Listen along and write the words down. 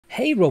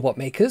Hey robot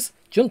makers,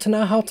 do you want to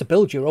know how to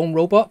build your own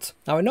robot?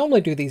 Now I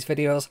normally do these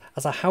videos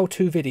as a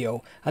how-to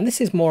video, and this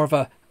is more of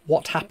a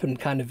what happened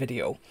kind of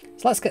video.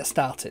 So let's get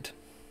started.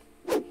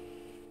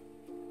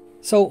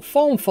 So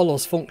form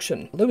follows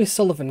function. Lewis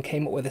Sullivan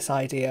came up with this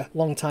idea a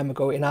long time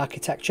ago in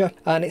architecture,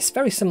 and it's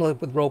very similar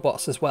with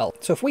robots as well.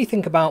 So if we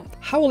think about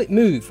how will it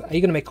move? Are you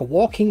going to make a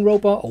walking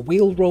robot, a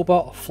wheeled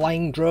robot, a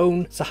flying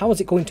drone? So how is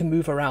it going to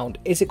move around?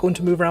 Is it going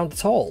to move around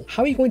at all?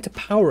 How are you going to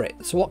power it?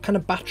 So what kind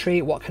of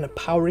battery, what kind of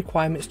power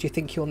requirements do you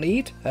think you'll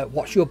need?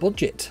 What's your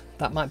budget?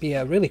 That might be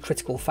a really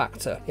critical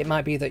factor. It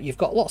might be that you've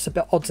got lots of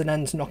odds and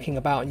ends knocking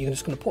about and you're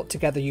just going to put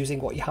together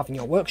using what you have in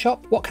your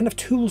workshop. What kind of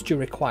tools do you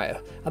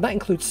require? And that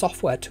includes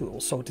software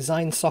tools, so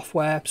design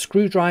software,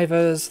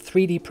 screwdrivers,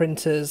 3D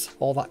printers,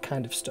 all that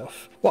kind of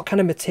stuff. What kind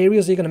of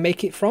materials are you going to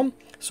make it from?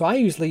 So I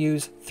usually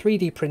use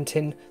 3D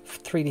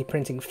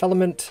printing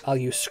filament, I'll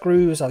use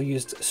screws, I'll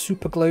use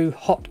super glue,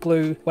 hot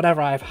glue,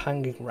 whatever I have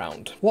hanging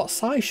around. What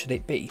size should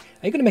it be?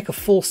 Are you going to make a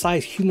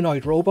full-size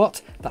humanoid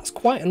robot? That's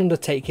quite an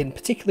undertaking,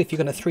 particularly if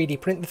you're going to 3D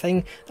print the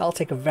thing. That'll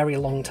take a very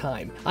long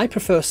time. I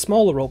prefer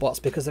smaller robots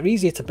because they're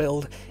easier to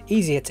build,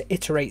 easier to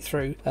iterate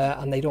through,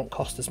 and they don't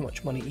cost as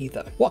much money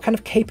either. What kind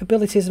of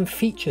capabilities and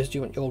features do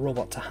you want your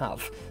robot to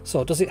have?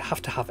 So does it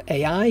have to have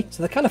AI?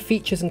 So the kind of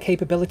features and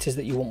capabilities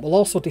that you want will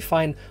also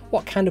define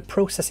what kind of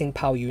processing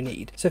power you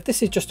need. So if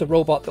this is just a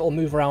robot that will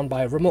move around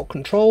by a remote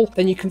control,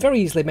 then you can very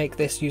easily make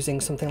this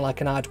using something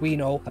like an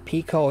Arduino, a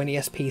Pico, an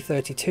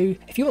ESP32.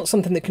 If you want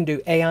something that can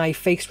do AI,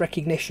 face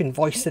recognition,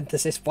 voice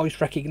synthesis,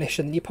 voice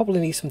recognition, you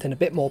probably need something a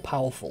bit more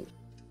powerful.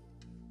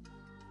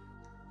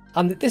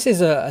 And this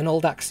is an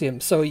old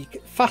axiom, so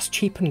fast,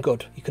 cheap and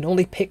good. You can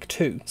only pick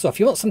two. So if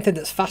you want something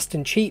that's fast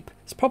and cheap,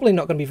 it's probably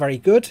not going to be very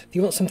good. If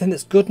you want something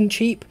that's good and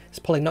cheap, it's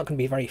probably not going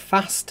to be very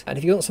fast. And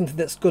if you want something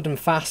that's good and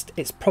fast,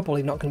 it's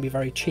probably not going to be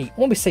very cheap.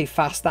 When we say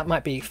fast, that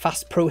might be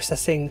fast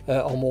processing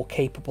or more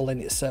capable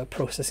in its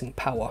processing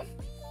power.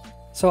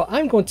 So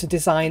I'm going to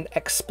design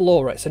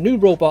Explora. It's a new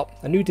robot,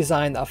 a new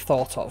design that I've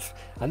thought of.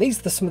 And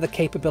these are some of the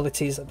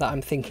capabilities that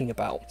I'm thinking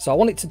about. So I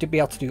want it to be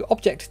able to do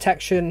object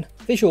detection,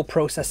 visual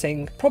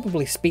processing,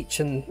 probably speech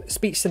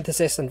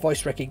synthesis and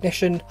voice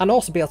recognition, and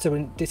also be able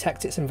to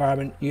detect its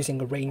environment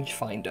using a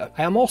rangefinder.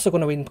 I am also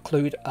going to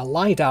include a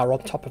Lidar on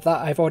top of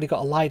that. I've already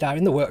got a Lidar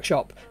in the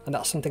workshop, and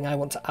that's something I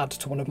want to add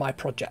to one of my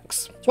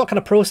projects. So what kind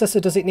of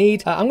processor does it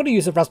need? I'm going to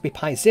use a Raspberry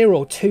Pi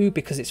 02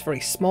 because it's very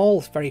small,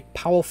 it's a very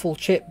powerful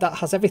chip that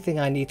has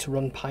everything I need to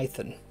run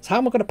Python. So how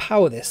am I going to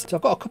power this? So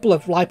I've got a couple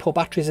of LiPo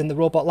batteries in the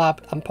robot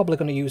lab. I'm probably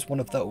going to use one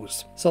of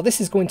those. So this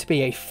is going to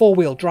be a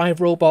 4-wheel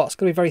drive robot. It's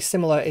going to be very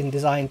similar in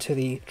design to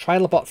the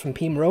Trilobot from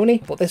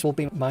Pimoroni, but this will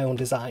be my own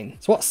design.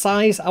 So what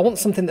size? I want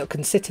something that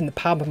can sit in the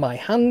palm of my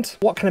hand.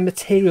 What kind of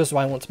materials do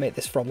I want to make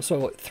this from?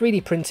 So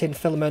 3D printing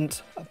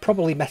filament,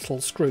 probably metal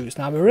screws.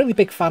 Now I'm a really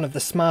big fan of the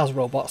SMARS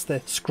robots,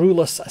 the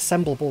screwless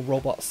assemblable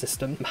robot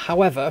system.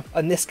 However,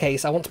 in this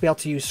case, I want to be able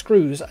to use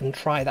screws and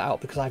try that out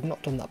because I've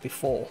not done that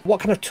before. What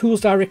kind of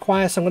tools do I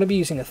require? So I'm going to be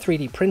using a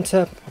 3D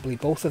printer, probably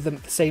both of them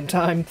at the same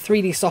time,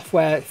 3D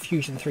software,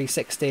 Fusion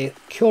 360,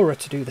 Cura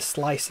to do the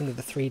slicing of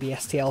the 3D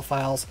STL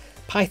files,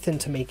 Python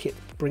to make it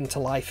bring to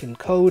life in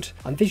code,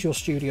 and Visual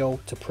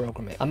Studio to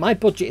program it. And my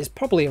budget is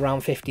probably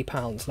around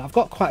 £50. Now I've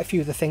got quite a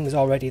few of the things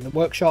already in the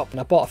workshop, and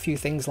I bought a few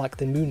things like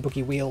the moon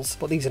buggy wheels,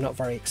 but these are not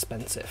very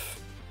expensive.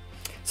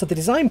 So the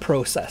design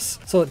process.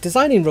 So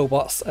designing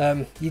robots,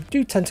 you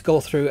do tend to go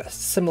through a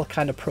similar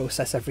kind of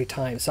process every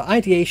time. So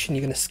ideation,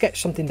 you're going to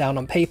sketch something down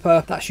on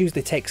paper. That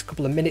usually takes a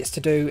couple of minutes to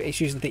do.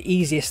 It's usually the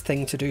easiest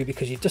thing to do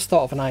because you've just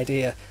thought of an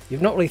idea.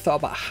 You've not really thought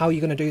about how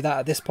you're going to do that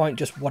at this point,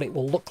 just what it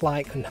will look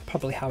like and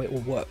probably how it will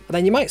work. And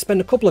then you might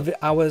spend a couple of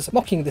hours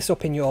mocking this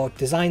up in your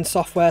design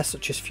software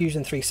such as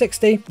Fusion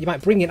 360. You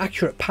might bring in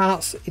accurate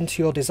parts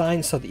into your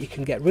design so that you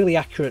can get really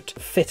accurate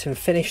fit and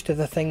finish to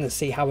the thing and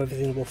see how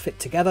everything will fit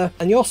together.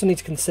 And you also need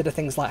to consider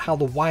things like how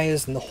the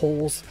wires and the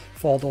holes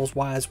for those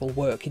wires will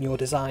work in your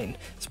design.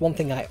 It's one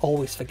thing I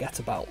always forget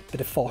about.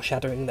 Bit of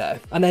foreshadowing there.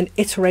 And then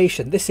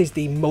iteration. This is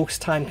the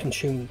most time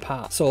consuming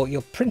part. So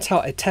you'll print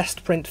out a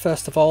test print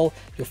first of all,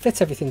 you'll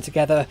fit everything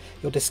together,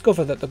 you'll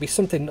discover that there'll be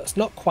something that's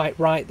not quite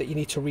right that you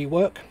need to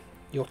rework.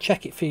 You'll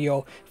check it for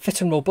your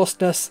fit and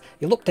robustness,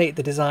 you'll update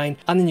the design,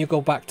 and then you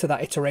go back to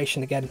that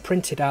iteration again,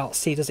 print it out,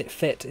 see does it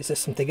fit, is there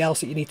something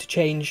else that you need to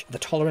change, the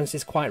tolerance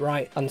is quite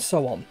right, and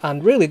so on.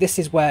 And really this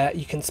is where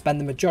you can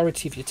spend the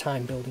majority of your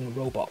time building a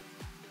robot.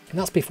 And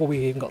that's before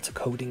we've even got to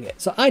coding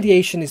it. So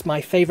ideation is my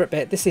favourite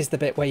bit. This is the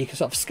bit where you can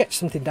sort of sketch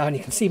something down.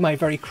 You can see my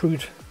very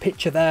crude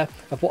picture there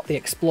of what the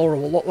Explorer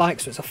will look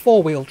like. So it's a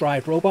 4-wheel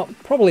drive robot,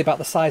 probably about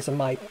the size of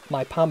my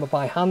palm of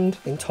my hand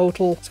in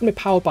total. It's going to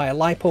be powered by a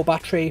LiPo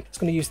battery. It's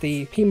going to use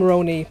the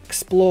Pimoroni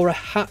Explorer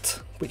hat,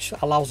 which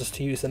allows us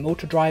to use the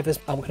motor drivers,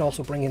 and we can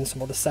also bring in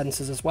some other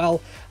sensors as well.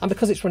 And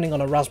because it's running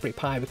on a Raspberry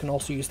Pi, we can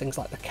also use things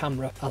like the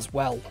camera as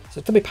well. So it's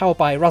going to be powered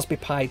by a Raspberry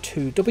Pi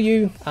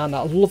 2W, and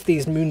I love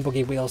these moon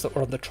buggy wheels that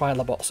were on the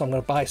Trilobot, so I'm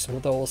going to buy some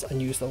of those and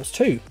use those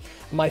too.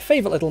 And my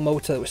favourite little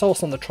motor, which is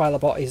also on the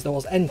Trilobot, is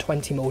those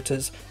N20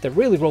 motors. They're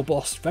really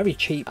robust, very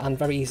cheap, and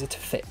very easy to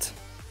fit.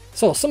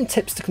 So some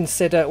tips to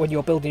consider when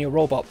you're building your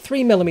robot.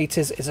 3mm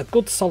is a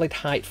good solid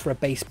height for a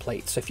base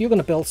plate. So if you're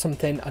going to build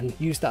something and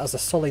use that as a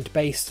solid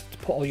base to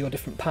put all your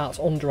different parts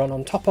under and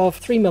on top of,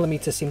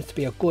 3mm seems to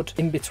be a good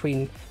in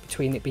between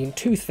it being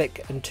too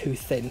thick and too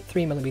thin.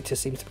 3mm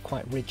seems to be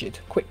quite rigid,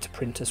 quick to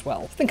print as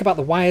well. Think about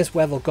the wires,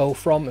 where they'll go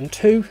from and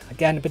to.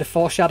 Again, a bit of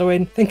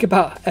foreshadowing. Think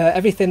about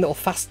everything that will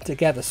fasten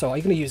together. So are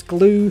you going to use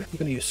glue? You're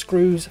going to use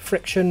screws,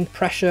 friction,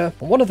 pressure.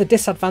 And one of the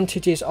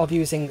disadvantages of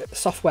using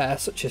software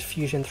such as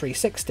Fusion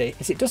 360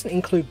 is it doesn't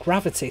include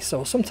gravity.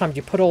 So sometimes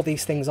you put all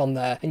these things on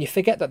there and you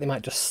forget that they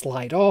might just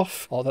slide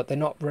off or that they're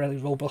not really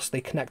robustly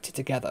connected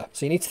together.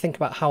 So you need to think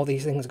about how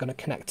these things are going to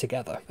connect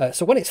together.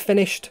 So when it's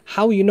finished,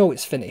 how will you know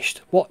it's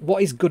finished?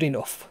 What is good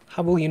enough?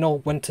 How will you know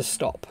when to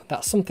stop?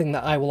 That's something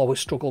that I will always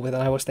struggle with,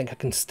 and I always think I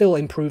can still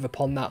improve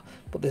upon that,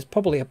 but there's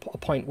probably a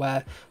point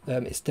where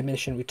it's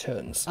diminishing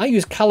returns. I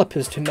use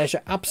calipers to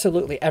measure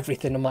absolutely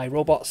everything on my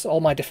robots,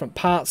 all my different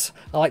parts.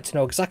 I like to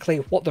know exactly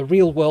what the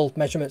real world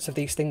measurements of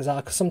these things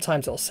are, because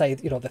sometimes it'll say,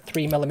 you know, the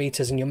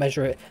 3mm and you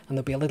measure it and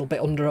they'll be a little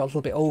bit under, a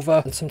little bit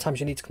over, and sometimes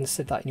you need to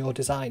consider that in your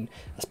design,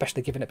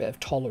 especially given a bit of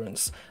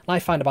tolerance. And I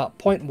find about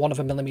 0.1 of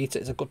a millimeter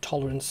is a good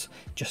tolerance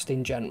just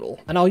in general.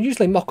 And I'll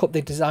usually mock up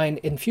the design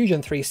in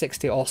Fusion 360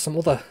 or some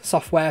other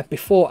software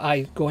before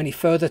I go any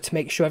further to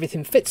make sure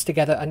everything fits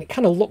together and it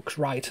kind of looks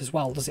right as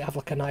well. Does it have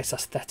like a nice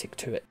aesthetic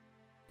to it?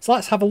 So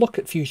let's have a look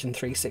at Fusion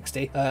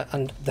 360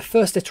 and the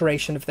first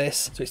iteration of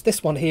this. So it's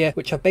this one here,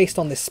 which are based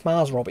on this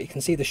SMARS robot. You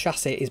can see the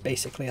chassis is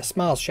basically a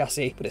SMARS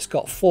chassis, but it's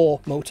got 4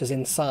 motors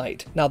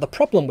inside. Now the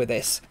problem with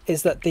this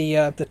is that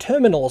the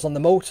terminals on the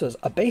motors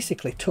are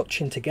basically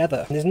touching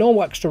together. And there's no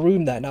extra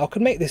room there. Now I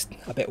could make this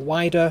a bit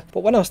wider,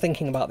 but when I was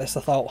thinking about this,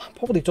 I thought I've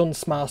probably done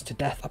SMARS to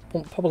death. I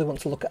probably want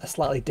to look at a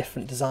slightly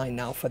different design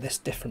now for this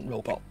different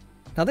robot.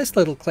 Now this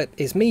little clip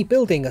is me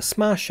building a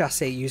SMARS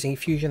chassis using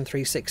Fusion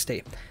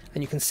 360,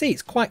 and you can see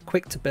it's quite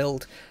quick to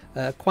build,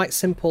 quite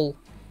simple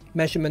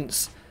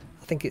measurements.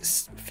 I think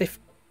it's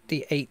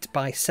 58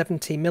 by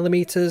 70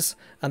 millimeters,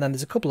 and then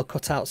there's a couple of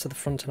cutouts at the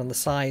front and on the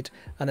side,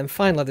 and then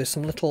finally there's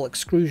some little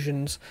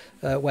extrusions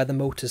where the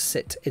motors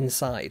sit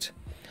inside.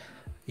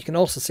 You can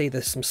also see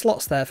there's some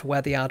slots there for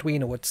where the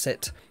Arduino would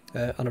sit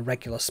on a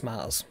regular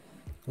SMARS.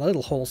 The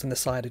little holes in the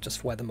side are just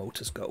for where the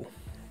motors go.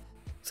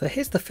 So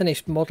here's the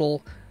finished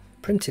model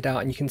printed out,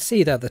 and you can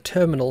see there the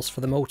terminals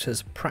for the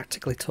motors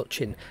practically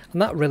touching,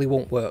 and that really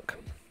won't work.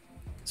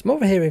 So I'm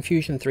over here in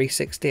Fusion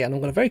 360 and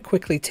I'm going to very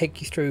quickly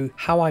take you through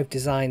how I've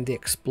designed the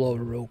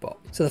Explora robot.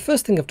 So the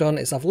first thing I've done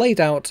is I've laid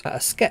out a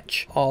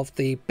sketch of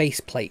the base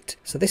plate.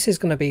 So this is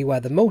going to be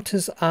where the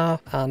motors are,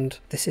 and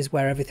this is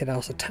where everything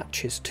else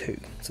attaches to.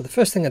 So the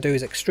first thing I do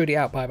is extrude it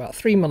out by about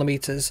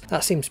 3mm.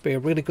 That seems to be a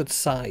really good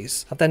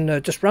size. I've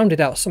then just rounded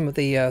out some of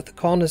the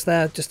corners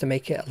there just to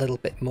make it a little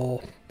bit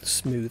more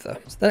smoother.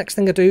 So the next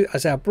thing I do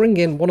is I bring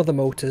in one of the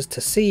motors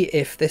to see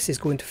if this is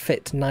going to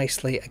fit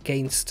nicely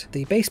against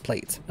the base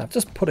plate. Now, I've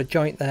just put a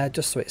joint there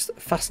just so it's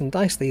fastened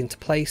nicely into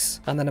place,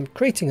 and then I'm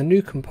creating a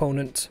new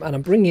component and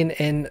I'm bringing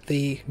in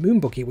the moon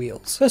buggy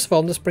wheels. First of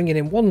all, I'm just bringing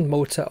in one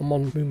motor and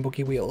one moon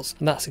buggy wheels,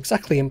 and that's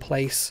exactly in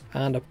place,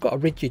 and I've got a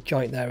rigid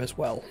joint there as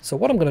well. So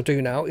what I'm going to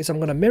do now is I'm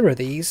going to mirror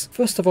these,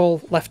 first of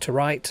all left to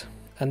right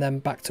and then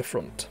back to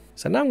front.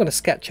 So now I'm going to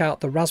sketch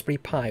out the Raspberry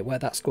Pi where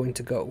that's going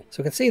to go.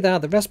 So you can see there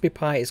the Raspberry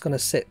Pi is going to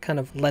sit kind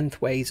of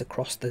lengthways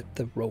across the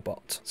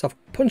robot. So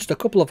I've punched a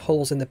couple of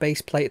holes in the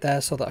base plate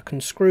there so that I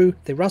can screw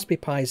the Raspberry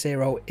Pi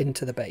Zero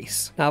into the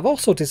base. Now I've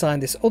also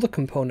designed this other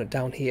component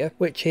down here,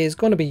 which is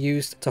going to be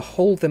used to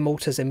hold the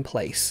motors in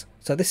place.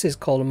 So this is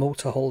called a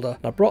motor holder,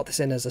 and I brought this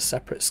in as a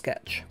separate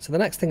sketch. So the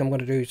next thing I'm going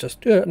to do is just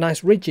do a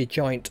nice rigid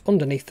joint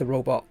underneath the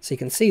robot. So you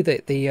can see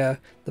that the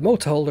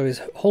motor holder is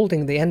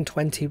holding the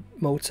N20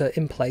 motor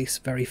in place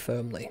very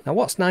firmly. Now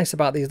what's nice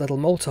about these little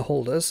motor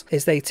holders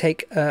is they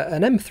take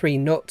an M3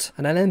 nut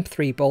and an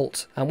M3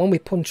 bolt, and when we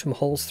punch some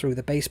holes through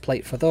the base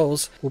plate for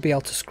those, we'll be able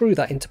to screw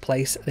that into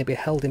place and it'll be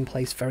held in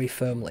place very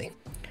firmly.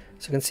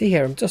 So you can see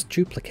here I'm just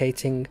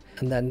duplicating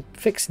and then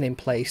fixing in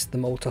place the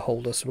motor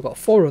holders. So we've got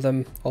 4 of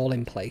them all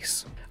in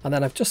place. And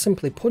then I've just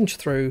simply punched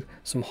through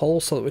some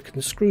holes so that we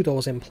can screw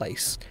those in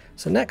place.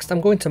 So next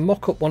I'm going to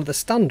mock up one of the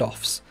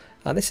standoffs.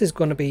 And this is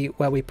going to be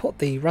where we put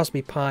the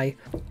Raspberry Pi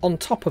on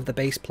top of the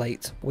base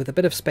plate with a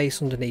bit of space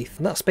underneath,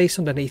 and that space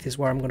underneath is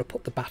where I'm going to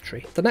put the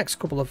battery. The next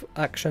couple of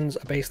actions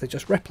are basically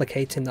just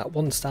replicating that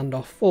one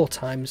standoff 4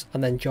 times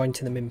and then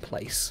jointing them in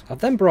place. I've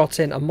then brought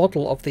in a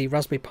model of the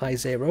Raspberry Pi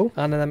Zero,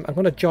 and then I'm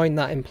going to join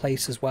that in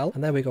place as well,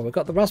 and there we go, we've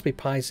got the Raspberry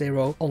Pi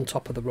Zero on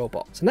top of the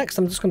robot. So next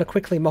I'm just going to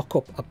quickly mock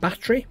up a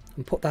battery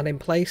and put that in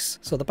place.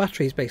 So the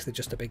battery is basically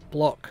just a big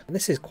block, and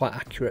this is quite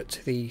accurate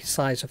to the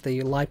size of the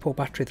LiPo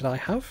battery that I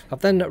have.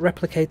 I've then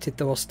replicated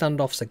those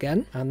standoffs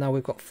again, and now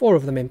we've got 4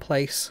 of them in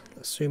place.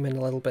 Let's zoom in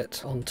a little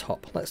bit on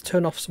top. Let's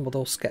turn off some of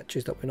those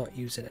sketches that we're not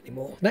using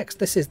anymore. Next,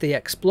 this is the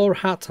Explora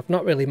hat. I've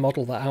not really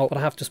modelled that out, but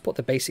I have just put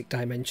the basic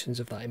dimensions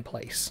of that in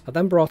place. I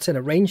then brought in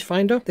a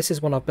rangefinder. This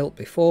is one I've built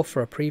before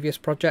for a previous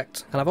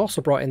project, and I've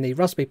also brought in the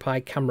Raspberry Pi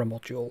camera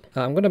module.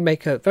 I'm going to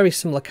make a very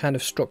similar kind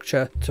of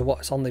structure to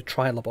what's on the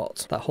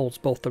Trilobot that holds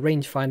both the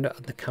rangefinder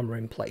and the camera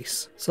in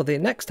place. So the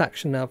next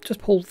action, I've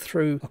just pulled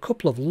through a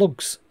couple of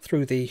lugs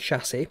through the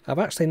chassis. I've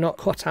actually not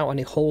cut out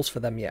any holes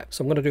for them yet,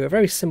 so I'm going to do a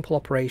very simple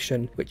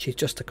operation, which is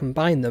just to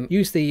combine them,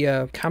 use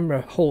the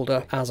camera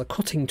holder as a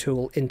cutting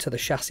tool into the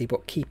chassis,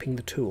 but keeping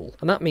the tool,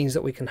 and that means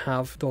that we can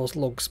have those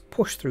lugs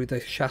push through the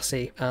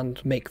chassis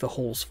and make the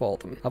holes for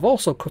them. I've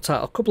also cut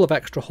out a couple of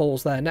extra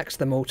holes there next to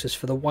the motors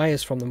for the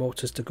wires from the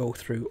motors to go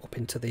through up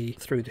into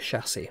through the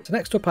chassis. So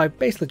next up, I've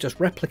basically just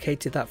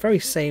replicated that very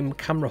same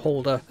camera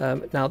holder.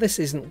 Now this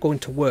isn't going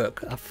to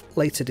work. I've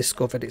later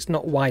discovered it's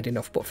not wide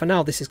enough, but for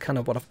now this is kind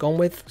of what I've gone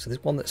with. So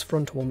there's one that's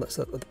front, one that's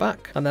at the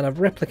back, and then I've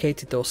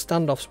replicated those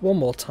standoffs one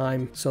more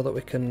time so that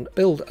we can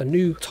build a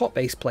new top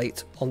base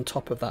plate on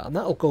top of that, and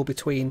that'll go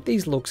between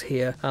these lugs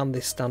here and the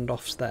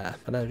standoffs there.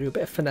 And then I do a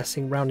bit of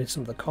finessing, rounding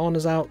some of the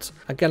corners out.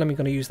 Again, I'm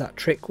going to use that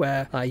trick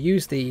where I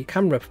use the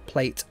camera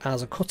plate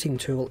as a cutting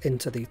tool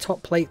into the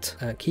top plate,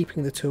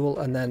 keeping the tool,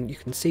 and then you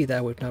can see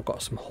there we've now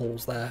got some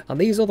holes there.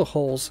 And these other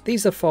holes,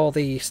 these are for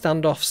the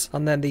standoffs,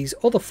 and then these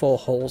other 4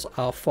 holes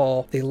are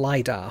for the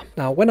Lidar.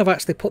 Now when I've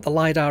actually put the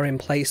Lidar in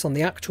place on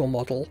the actual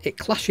model, it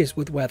clashes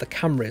with where the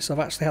camera is, so I've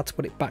actually had to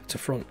put it back to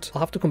front. I'll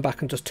have to come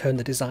back and just turn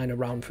the design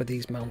around for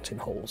these mounting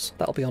holes.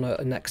 That'll be on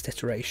a next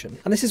iteration.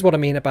 And this is what I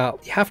mean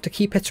about you have to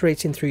keep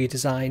iterating through your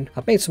design.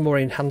 I've made some more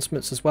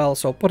enhancements as well,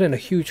 so I'll put in a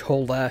huge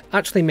hole there.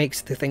 Actually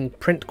makes the thing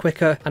print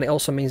quicker, and it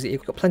also means that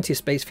you've got plenty of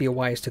space for your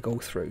wires to go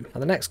through.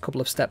 And the next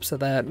couple of steps are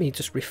there, me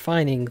just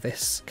refining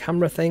this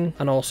camera thing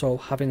and also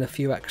having a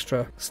few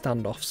extra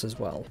standoffs as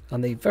well.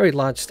 And the very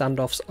large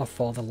standoffs are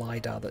for the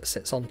Lidar that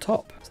sits on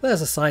top. So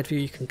there's a side view.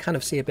 You can kind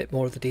of see a bit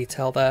more of the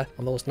detail there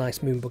on those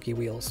nice moon buggy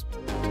wheels.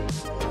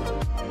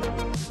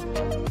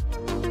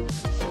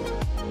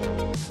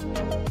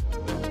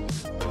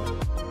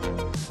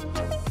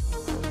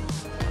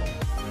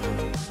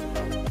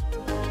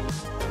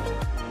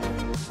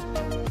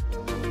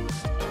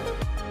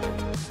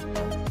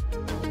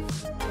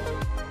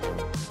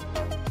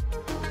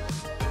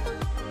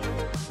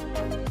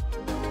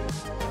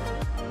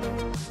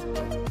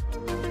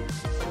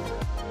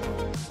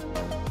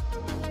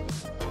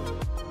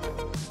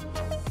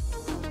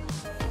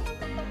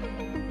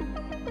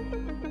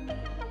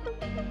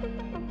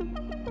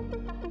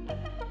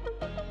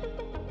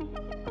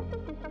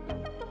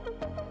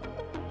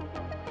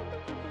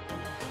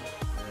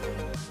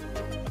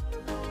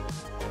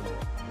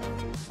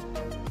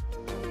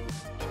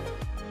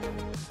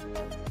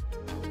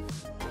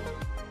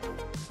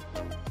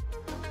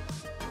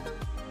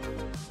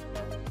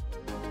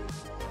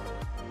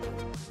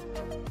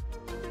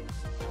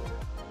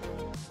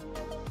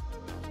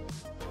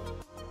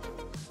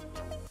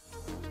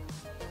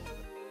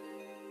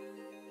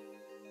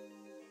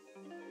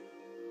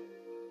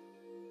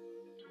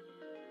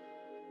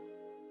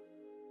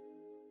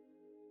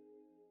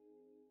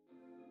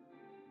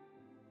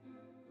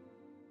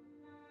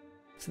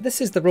 So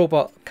this is the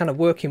robot kind of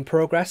work in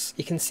progress.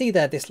 You can see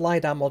there this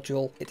Lidar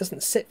module, it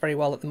doesn't sit very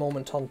well at the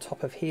moment on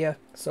top of here.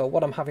 So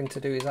what I'm having to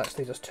do is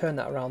actually just turn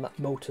that around. That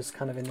motor's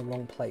kind of in the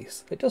wrong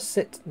place. It does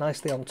sit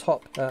nicely on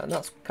top, and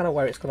that's kind of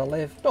where it's going to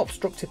live. Not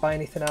obstructed by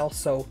anything else,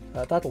 so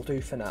that'll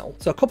do for now.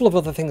 So a couple of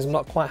other things I'm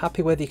not quite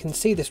happy with. You can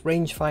see this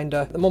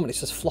rangefinder. At the moment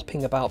it's just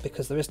flopping about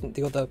because there isn't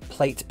the other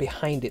plate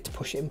behind it to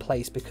push it in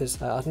place, because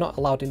I've not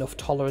allowed enough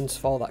tolerance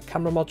for that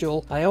camera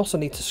module. I also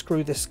need to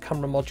screw this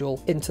camera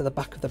module into the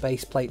back of the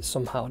base plate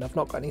somehow, and I've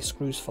not got any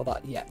screws for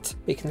that yet.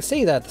 But you can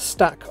see there the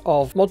stack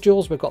of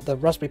modules. We've got the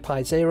Raspberry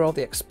Pi Zero,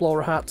 the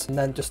Explorer hat, and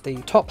then just the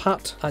top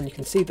hat, and you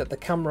can see that the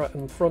camera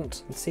in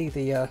front, and see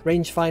the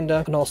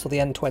rangefinder and also the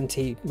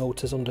N20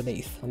 motors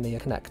underneath and the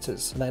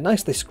connectors. And they're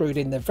nicely screwed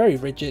in, they're very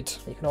rigid.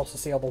 You can also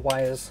see all the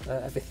wires,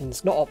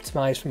 everything's not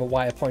optimized from a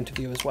wire point of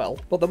view as well.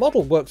 But the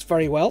model works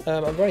very well.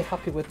 I'm very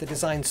happy with the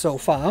design so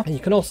far, and you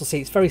can also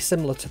see it's very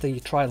similar to the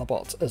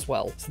Trilobot as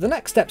well. So the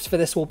next steps for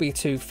this will be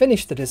to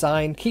finish the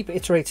design, keep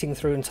iterating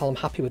through until I'm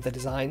happy with the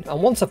design,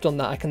 and once I've done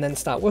that I can then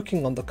start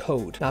working on the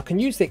code. Now I can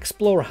use the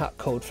Explorer hat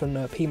code from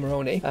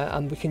Pimoroni,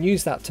 and we can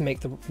use that to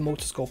make the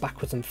motors go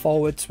backwards and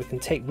forwards. We can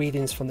take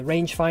readings from the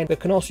rangefinder. We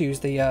can also use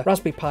the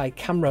Raspberry Pi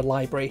camera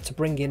library to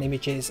bring in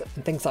images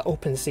and things like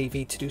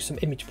OpenCV to do some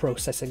image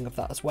processing of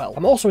that as well.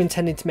 I'm also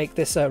intending to make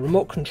this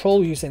remote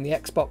control using the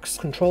Xbox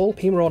control.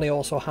 Pimoroni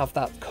also have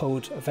that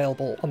code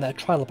available on their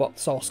Trilobot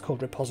source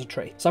code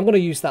repository, so I'm going to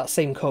use that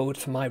same code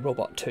for my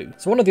robot too.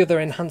 So one of the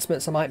other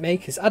enhancements I might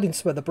make is adding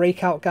some of the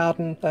breakout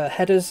garden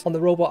headers on the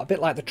robot, a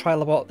bit like the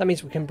Trilobot. That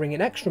means we can bring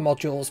in extra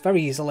modules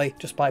very easily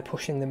just by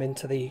pushing them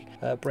into the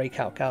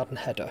breakout garden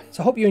header.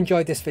 So I hope you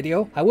enjoyed this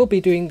video. I will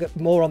be doing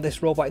more on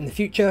this robot in the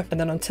future, and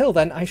then until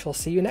then I shall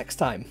see you next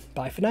time.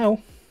 Bye for now.